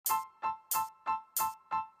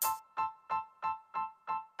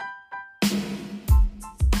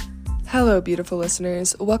Hello, beautiful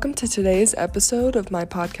listeners. Welcome to today's episode of my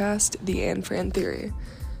podcast, The Anne Fran Theory.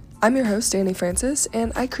 I'm your host, Annie Francis,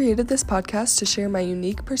 and I created this podcast to share my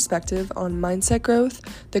unique perspective on mindset growth,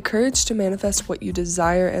 the courage to manifest what you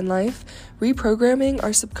desire in life, reprogramming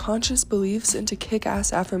our subconscious beliefs into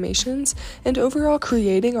kick-ass affirmations, and overall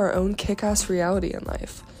creating our own kick-ass reality in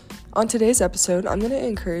life. On today's episode, I'm going to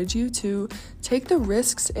encourage you to take the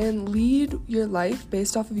risks and lead your life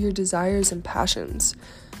based off of your desires and passions.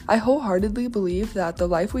 I wholeheartedly believe that the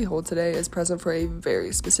life we hold today is present for a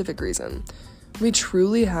very specific reason. We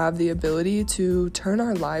truly have the ability to turn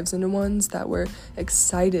our lives into ones that we're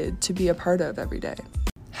excited to be a part of every day.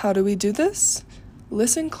 How do we do this?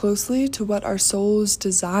 Listen closely to what our souls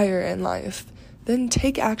desire in life. Then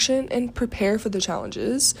take action and prepare for the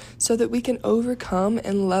challenges so that we can overcome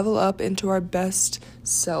and level up into our best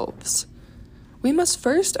selves. We must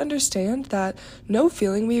first understand that no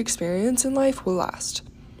feeling we experience in life will last.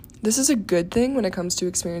 This is a good thing when it comes to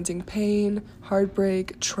experiencing pain,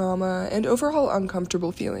 heartbreak, trauma, and overall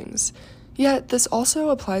uncomfortable feelings. Yet, this also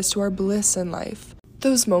applies to our bliss in life.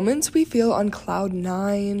 Those moments we feel on cloud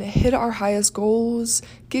 9, hit our highest goals,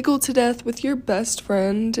 giggle to death with your best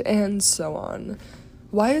friend, and so on.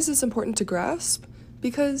 Why is this important to grasp?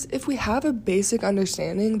 Because if we have a basic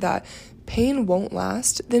understanding that pain won't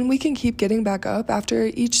last, then we can keep getting back up after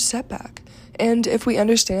each setback. And if we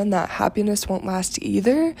understand that happiness won't last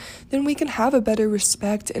either, then we can have a better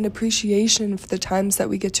respect and appreciation for the times that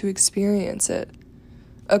we get to experience it.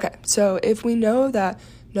 Okay, so if we know that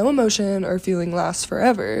no emotion or feeling lasts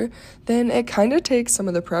forever, then it kind of takes some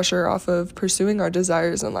of the pressure off of pursuing our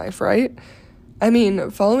desires in life, right? I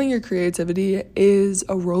mean, following your creativity is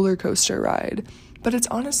a roller coaster ride, but it's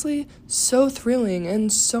honestly so thrilling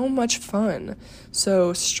and so much fun.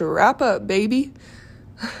 So strap up, baby.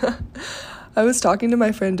 I was talking to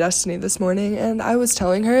my friend Destiny this morning, and I was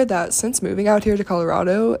telling her that since moving out here to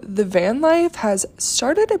Colorado, the van life has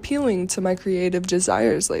started appealing to my creative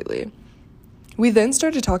desires lately. We then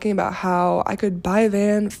started talking about how I could buy a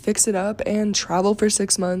van, fix it up, and travel for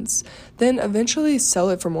 6 months, then eventually sell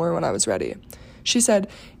it for more when I was ready. She said,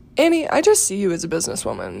 "Annie, I just see you as a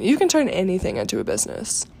businesswoman. You can turn anything into a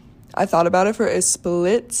business." I thought about it for a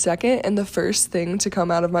split second, and the first thing to come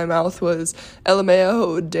out of my mouth was,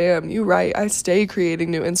 LMAO, damn, you right, I stay creating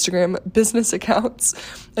new Instagram business accounts.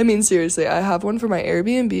 I mean, seriously, I have one for my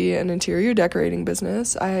Airbnb and interior decorating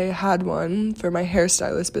business. I had one for my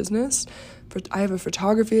hairstylist business. I have a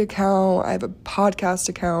photography account, I have a podcast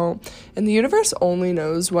account, and the universe only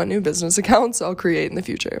knows what new business accounts I'll create in the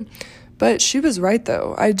future. But she was right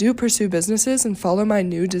though. I do pursue businesses and follow my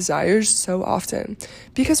new desires so often.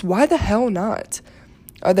 Because why the hell not?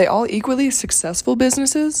 Are they all equally successful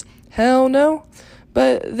businesses? Hell no.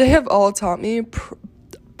 But they have all taught me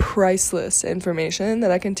priceless information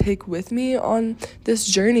that I can take with me on this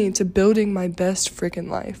journey to building my best freaking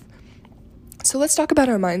life. So let's talk about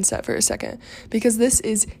our mindset for a second, because this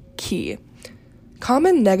is key.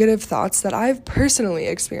 Common negative thoughts that I've personally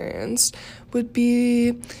experienced would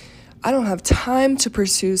be, I don't have time to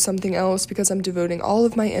pursue something else because I'm devoting all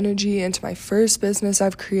of my energy into my first business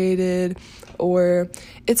I've created, or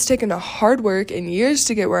it's taken a hard work and years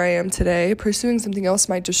to get where I am today. Pursuing something else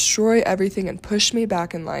might destroy everything and push me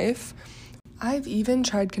back in life. I've even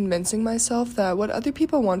tried convincing myself that what other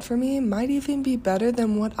people want for me might even be better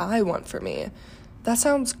than what I want for me. That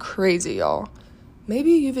sounds crazy, y'all.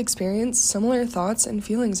 Maybe you've experienced similar thoughts and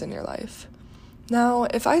feelings in your life. Now,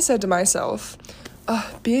 if I said to myself,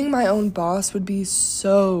 being my own boss would be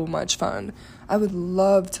so much fun. I would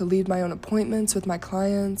love to lead my own appointments with my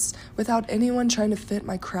clients without anyone trying to fit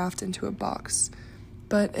my craft into a box.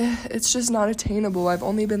 But it's just not attainable. I've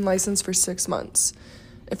only been licensed for 6 months.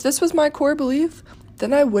 If this was my core belief,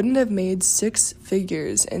 then I wouldn't have made 6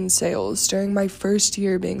 figures in sales during my first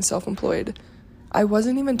year being self-employed. I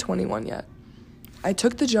wasn't even 21 yet. I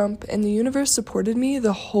took the jump, and the universe supported me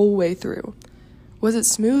the whole way through. Was it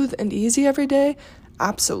smooth and easy every day?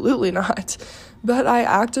 Absolutely not. But I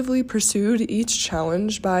actively pursued each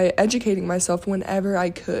challenge by educating myself whenever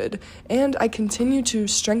I could, and I continue to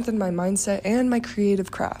strengthen my mindset and my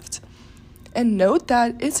creative craft. And note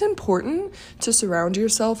that it's important to surround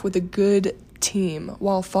yourself with a good team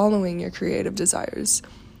while following your creative desires.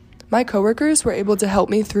 My coworkers were able to help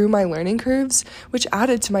me through my learning curves, which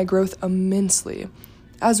added to my growth immensely.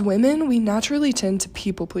 As women, we naturally tend to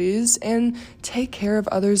people please and take care of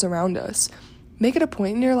others around us. Make it a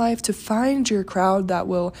point in your life to find your crowd that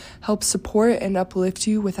will help support and uplift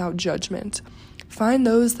you without judgment. Find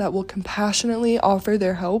those that will compassionately offer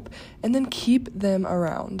their help and then keep them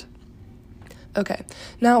around. Okay,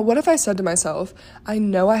 now what if I said to myself, I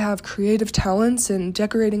know I have creative talents in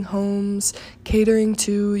decorating homes, catering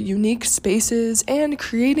to unique spaces, and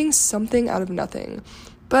creating something out of nothing,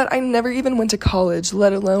 but I never even went to college,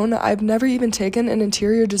 let alone I've never even taken an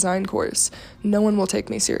interior design course. No one will take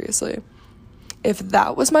me seriously. If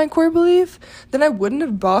that was my core belief, then I wouldn't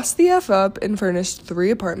have bossed the F up and furnished 3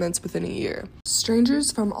 apartments within a year.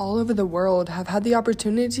 Strangers from all over the world have had the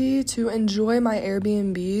opportunity to enjoy my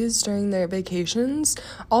Airbnbs during their vacations,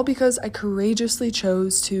 all because I courageously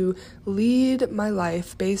chose to lead my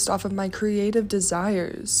life based off of my creative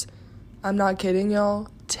desires. I'm not kidding, y'all.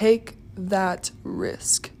 Take that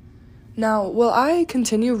risk. Now, will I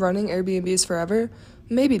continue running Airbnbs forever?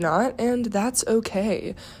 Maybe not, and that's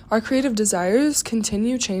okay. Our creative desires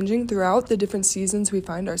continue changing throughout the different seasons we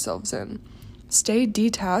find ourselves in. Stay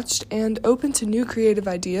detached and open to new creative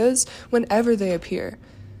ideas whenever they appear.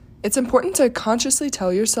 It's important to consciously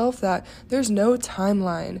tell yourself that there's no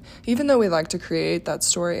timeline, even though we like to create that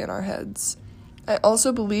story in our heads. I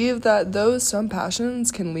also believe that though some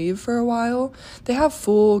passions can leave for a while, they have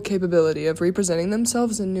full capability of representing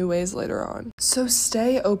themselves in new ways later on. So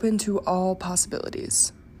stay open to all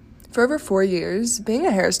possibilities. For over 4 years, being a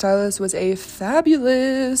hairstylist was a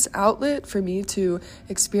fabulous outlet for me to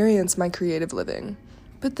experience my creative living.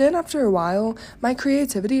 But then after a while, my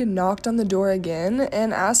creativity knocked on the door again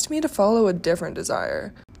and asked me to follow a different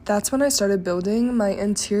desire. That's when I started building my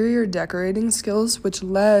interior decorating skills, which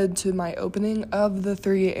led to my opening of the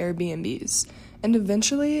 3 Airbnbs. And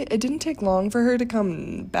eventually, it didn't take long for her to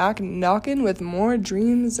come back knocking with more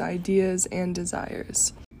dreams, ideas, and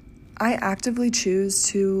desires. I actively choose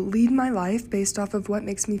to lead my life based off of what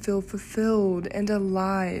makes me feel fulfilled and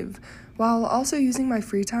alive, while also using my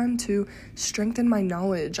free time to strengthen my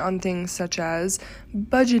knowledge on things such as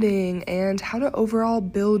budgeting and how to overall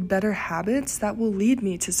build better habits that will lead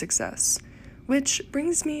me to success. Which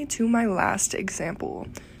brings me to my last example.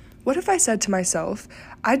 What if I said to myself,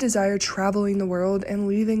 I desire traveling the world and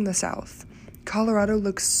leaving the South? Colorado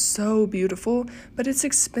looks so beautiful, but it's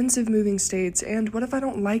expensive moving states, and what if I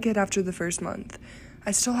don't like it after the first month?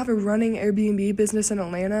 I still have a running Airbnb business in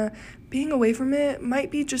Atlanta. Being away from it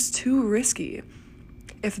might be just too risky.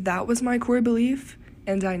 If that was my core belief,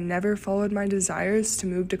 and I never followed my desires to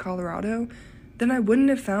move to Colorado, then I wouldn't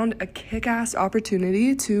have found a kick-ass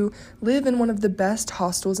opportunity to live in one of the best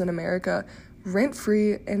hostels in America,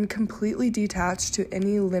 rent-free and completely detached to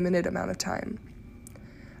any limited amount of time.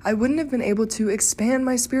 I wouldn't have been able to expand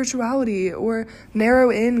my spirituality or narrow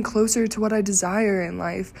in closer to what I desire in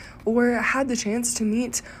life, or had the chance to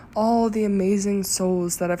meet all the amazing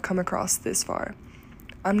souls that I've come across this far.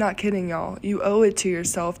 I'm not kidding, y'all. You owe it to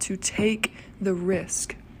yourself to take the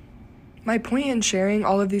risk. My point in sharing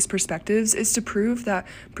all of these perspectives is to prove that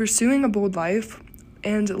pursuing a bold life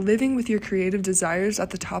and living with your creative desires at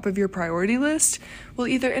the top of your priority list will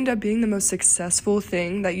either end up being the most successful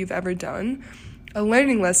thing that you've ever done, a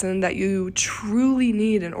learning lesson that you truly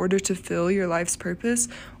need in order to fill your life's purpose,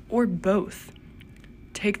 or both.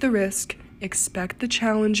 Take the risk, expect the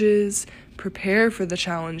challenges, prepare for the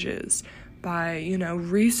challenges by,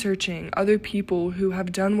 researching other people who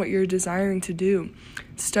have done what you're desiring to do.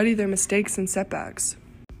 Study their mistakes and setbacks.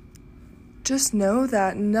 Just know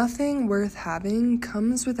that nothing worth having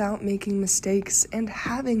comes without making mistakes and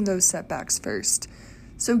having those setbacks first.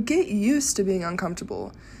 So get used to being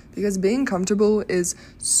uncomfortable, because being comfortable is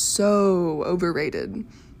so overrated.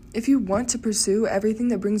 If you want to pursue everything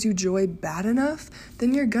that brings you joy bad enough,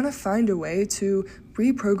 then you're gonna find a way to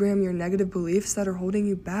reprogram your negative beliefs that are holding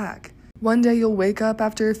you back. One day you'll wake up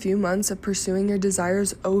after a few months of pursuing your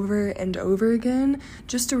desires over and over again,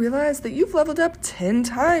 just to realize that you've leveled up 10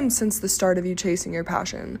 times since the start of you chasing your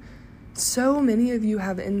passion. So many of you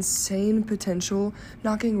have insane potential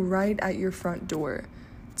knocking right at your front door.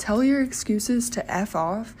 Tell your excuses to F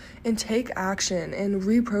off and take action in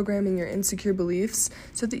reprogramming your insecure beliefs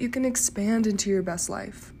so that you can expand into your best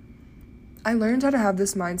life. I learned how to have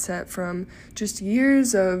this mindset from just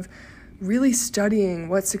years of really studying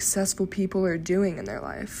what successful people are doing in their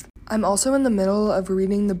life. I'm also in the middle of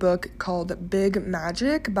reading the book called Big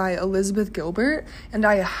Magic by Elizabeth Gilbert, and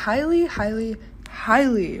I highly, highly,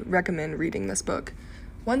 highly recommend reading this book.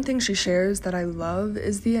 One thing she shares that I love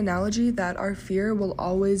is the analogy that our fear will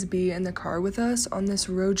always be in the car with us on this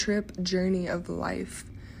road trip journey of life.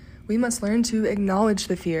 We must learn to acknowledge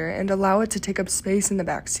the fear and allow it to take up space in the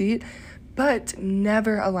back seat, but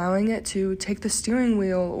never allowing it to take the steering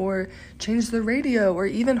wheel or change the radio or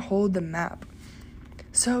even hold the map.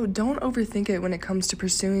 So don't overthink it when it comes to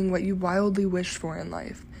pursuing what you wildly wish for in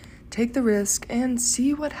life. Take the risk and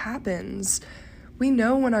see what happens. We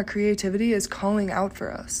know when our creativity is calling out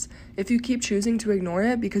for us. If you keep choosing to ignore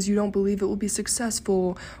it because you don't believe it will be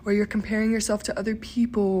successful, or you're comparing yourself to other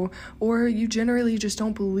people, or you generally just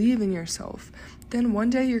don't believe in yourself, then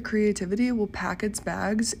one day your creativity will pack its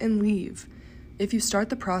bags and leave. If you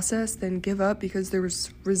start the process, then give up because there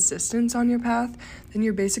was resistance on your path, then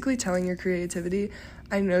you're basically telling your creativity,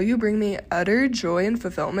 I know you bring me utter joy and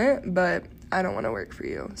fulfillment, but I don't want to work for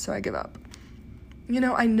you, so I give up.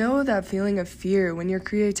 I know that feeling of fear when your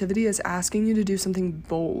creativity is asking you to do something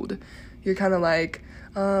bold. You're kind of like,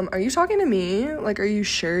 are you talking to me? Like, are you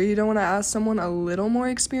sure you don't want to ask someone a little more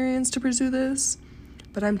experienced to pursue this?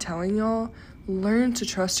 But I'm telling y'all, learn to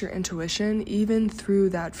trust your intuition even through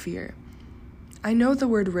that fear. I know the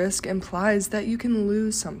word risk implies that you can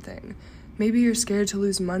lose something. Maybe you're scared to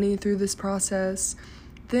lose money through this process.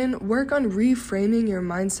 Then work on reframing your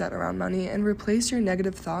mindset around money and replace your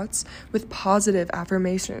negative thoughts with positive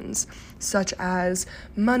affirmations, such as,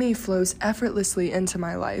 money flows effortlessly into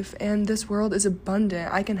my life, and this world is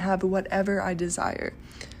abundant. I can have whatever I desire.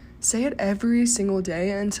 Say it every single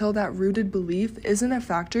day until that rooted belief isn't a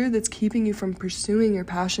factor that's keeping you from pursuing your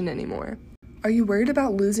passion anymore. Are you worried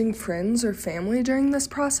about losing friends or family during this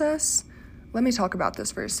process? Let me talk about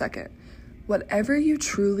this for a second. Whatever you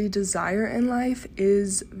truly desire in life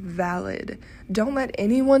is valid. Don't let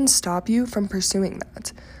anyone stop you from pursuing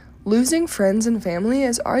that. Losing friends and family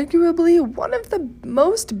is arguably one of the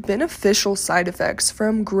most beneficial side effects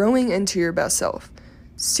from growing into your best self.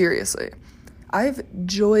 Seriously. I've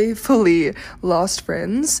joyfully lost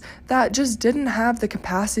friends that just didn't have the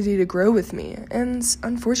capacity to grow with me, and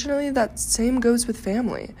unfortunately that same goes with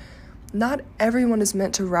family. Not everyone is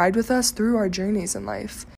meant to ride with us through our journeys in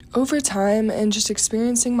life. Over time and just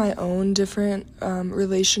experiencing my own different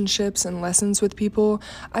relationships and lessons with people,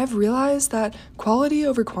 I've realized that quality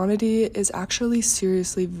over quantity is actually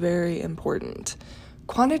seriously very important.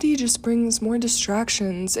 Quantity just brings more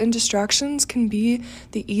distractions, and distractions can be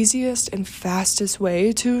the easiest and fastest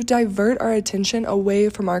way to divert our attention away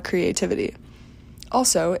from our creativity.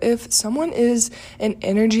 Also, if someone is an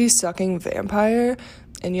energy-sucking vampire,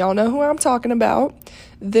 and y'all know who I'm talking about,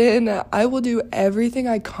 then I will do everything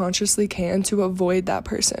I consciously can to avoid that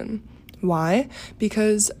person. Why?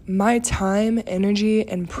 Because my time, energy,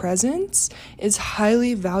 and presence is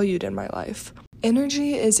highly valued in my life.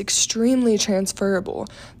 Energy is extremely transferable.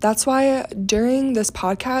 That's why during this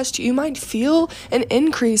podcast, you might feel an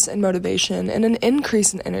increase in motivation and an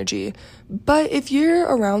increase in energy. But if you're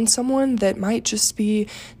around someone that might just be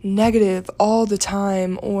negative all the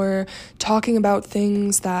time or talking about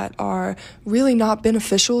things that are really not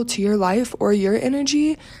beneficial to your life or your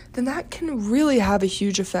energy, then that can really have a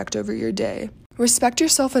huge effect over your day. Respect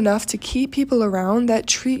yourself enough to keep people around that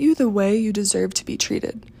treat you the way you deserve to be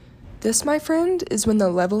treated. This, my friend, is when the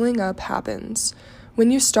leveling up happens. When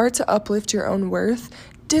you start to uplift your own worth,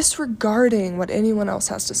 disregarding what anyone else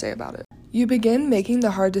has to say about it. You begin making the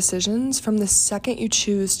hard decisions from the second you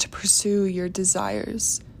choose to pursue your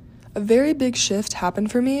desires. A very big shift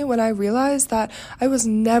happened for me when I realized that I was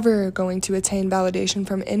never going to attain validation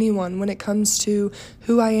from anyone when it comes to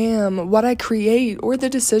who I am, what I create, or the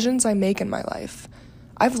decisions I make in my life.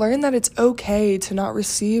 I've learned that it's okay to not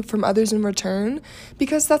receive from others in return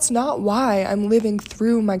because that's not why I'm living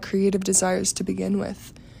through my creative desires to begin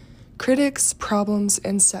with. Critics, problems,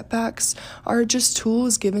 and setbacks are just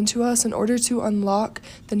tools given to us in order to unlock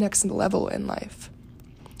the next level in life.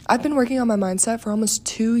 I've been working on my mindset for almost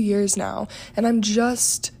 2 years now, and I'm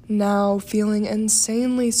just now feeling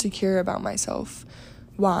insanely secure about myself.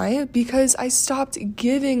 Why? Because I stopped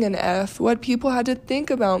giving an F what people had to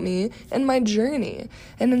think about me and my journey.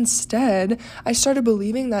 And instead, I started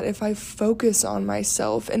believing that if I focus on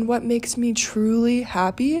myself and what makes me truly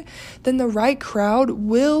happy, then the right crowd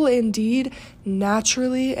will indeed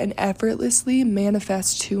naturally and effortlessly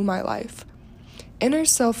manifest to my life. Inner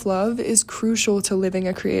self-love is crucial to living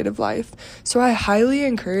a creative life, so I highly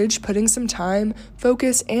encourage putting some time,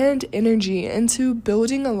 focus, and energy into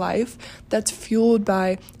building a life that's fueled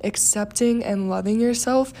by accepting and loving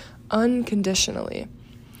yourself unconditionally.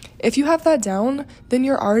 If you have that down, then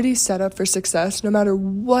you're already set up for success no matter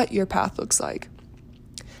what your path looks like.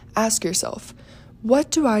 Ask yourself,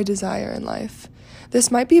 what do I desire in life? This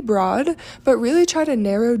might be broad, but really try to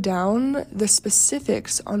narrow down the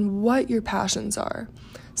specifics on what your passions are.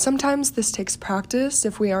 Sometimes this takes practice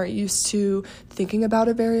if we aren't used to thinking about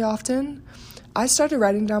it very often. I started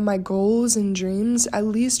writing down my goals and dreams at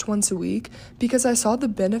least once a week because I saw the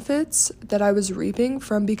benefits that I was reaping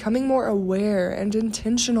from becoming more aware and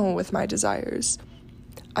intentional with my desires.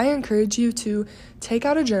 I encourage you to take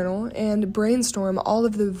out a journal and brainstorm all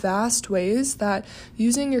of the vast ways that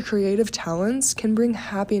using your creative talents can bring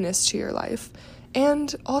happiness to your life.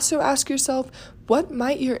 And also ask yourself, what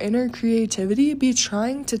might your inner creativity be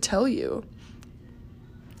trying to tell you?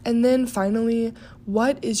 And then finally,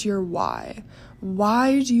 what is your why?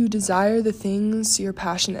 Why do you desire the things you're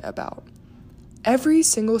passionate about? Every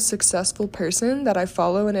single successful person that I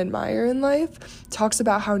follow and admire in life talks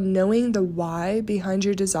about how knowing the why behind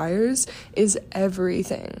your desires is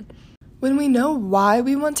everything. When we know why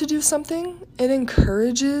we want to do something, it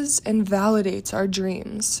encourages and validates our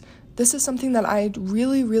dreams. This is something that I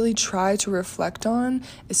really try to reflect on,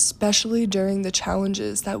 especially during the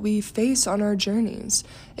challenges that we face on our journeys.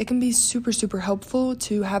 It can be super helpful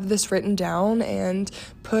to have this written down and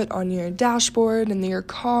put on your dashboard in your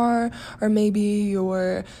car, or maybe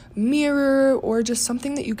your mirror, or just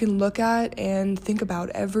something that you can look at and think about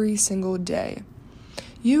every single day.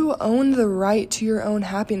 You own the right to your own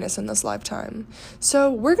happiness in this lifetime.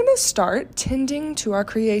 So we're going to start tending to our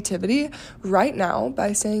creativity right now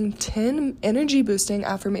by saying 10 energy-boosting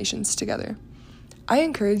affirmations together. I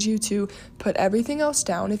encourage you to put everything else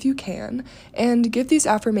down if you can and give these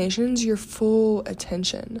affirmations your full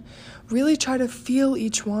attention. Really try to feel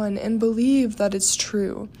each one and believe that it's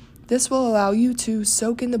true. This will allow you to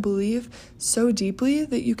soak in the belief so deeply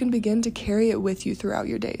that you can begin to carry it with you throughout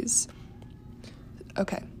your days.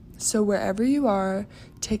 Okay, so wherever you are,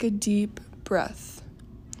 take a deep breath.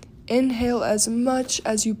 Inhale as much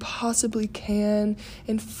as you possibly can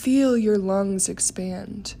and feel your lungs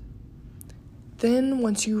expand. Then,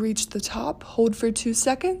 once you reach the top, hold for 2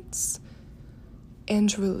 seconds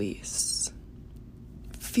and release.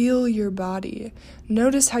 Feel your body.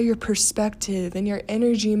 Notice how your perspective and your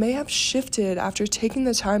energy may have shifted after taking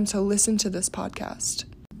the time to listen to this podcast.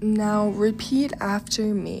 Now, repeat after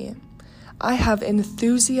me. I have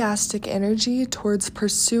enthusiastic energy towards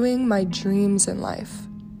pursuing my dreams in life.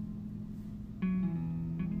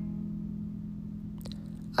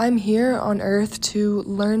 I'm here on earth to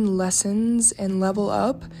learn lessons and level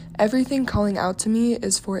up. Everything calling out to me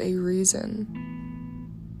is for a reason.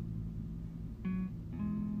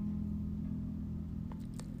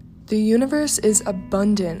 The universe is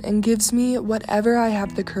abundant and gives me whatever I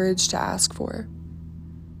have the courage to ask for.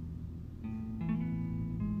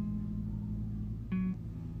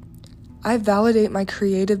 I validate my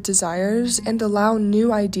creative desires and allow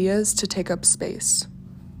new ideas to take up space.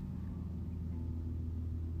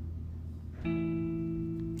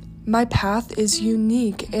 My path is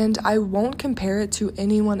unique and I won't compare it to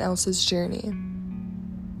anyone else's journey.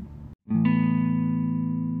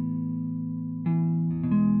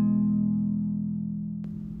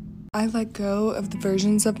 I let go of the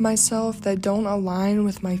versions of myself that don't align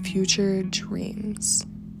with my future dreams.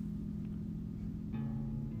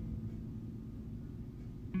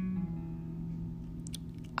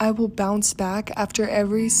 I will bounce back after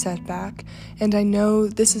every setback, and I know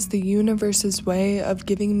this is the universe's way of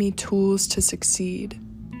giving me tools to succeed.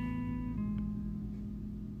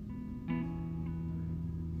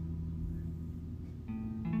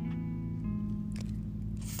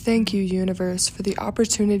 Thank you, universe, for the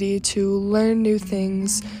opportunity to learn new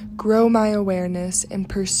things, grow my awareness, and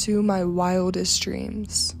pursue my wildest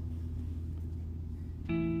dreams.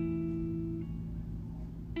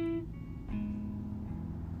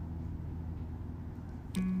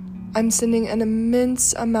 I'm sending an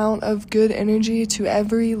immense amount of good energy to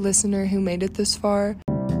every listener who made it this far.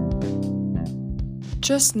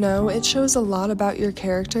 Just know it shows a lot about your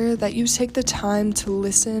character that you take the time to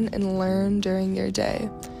listen and learn during your day.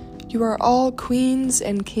 You are all queens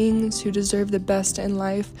and kings who deserve the best in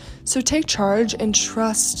life, so take charge and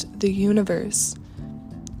trust the universe.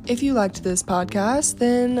 If you liked this podcast,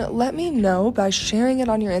 then let me know by sharing it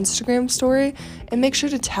on your Instagram story and make sure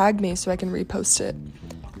to tag me so I can repost it.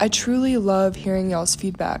 I truly love hearing y'all's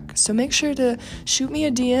feedback, so make sure to shoot me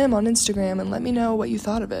a DM on Instagram and let me know what you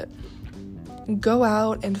thought of it. Go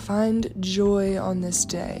out and find joy on this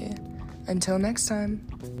day. Until next time.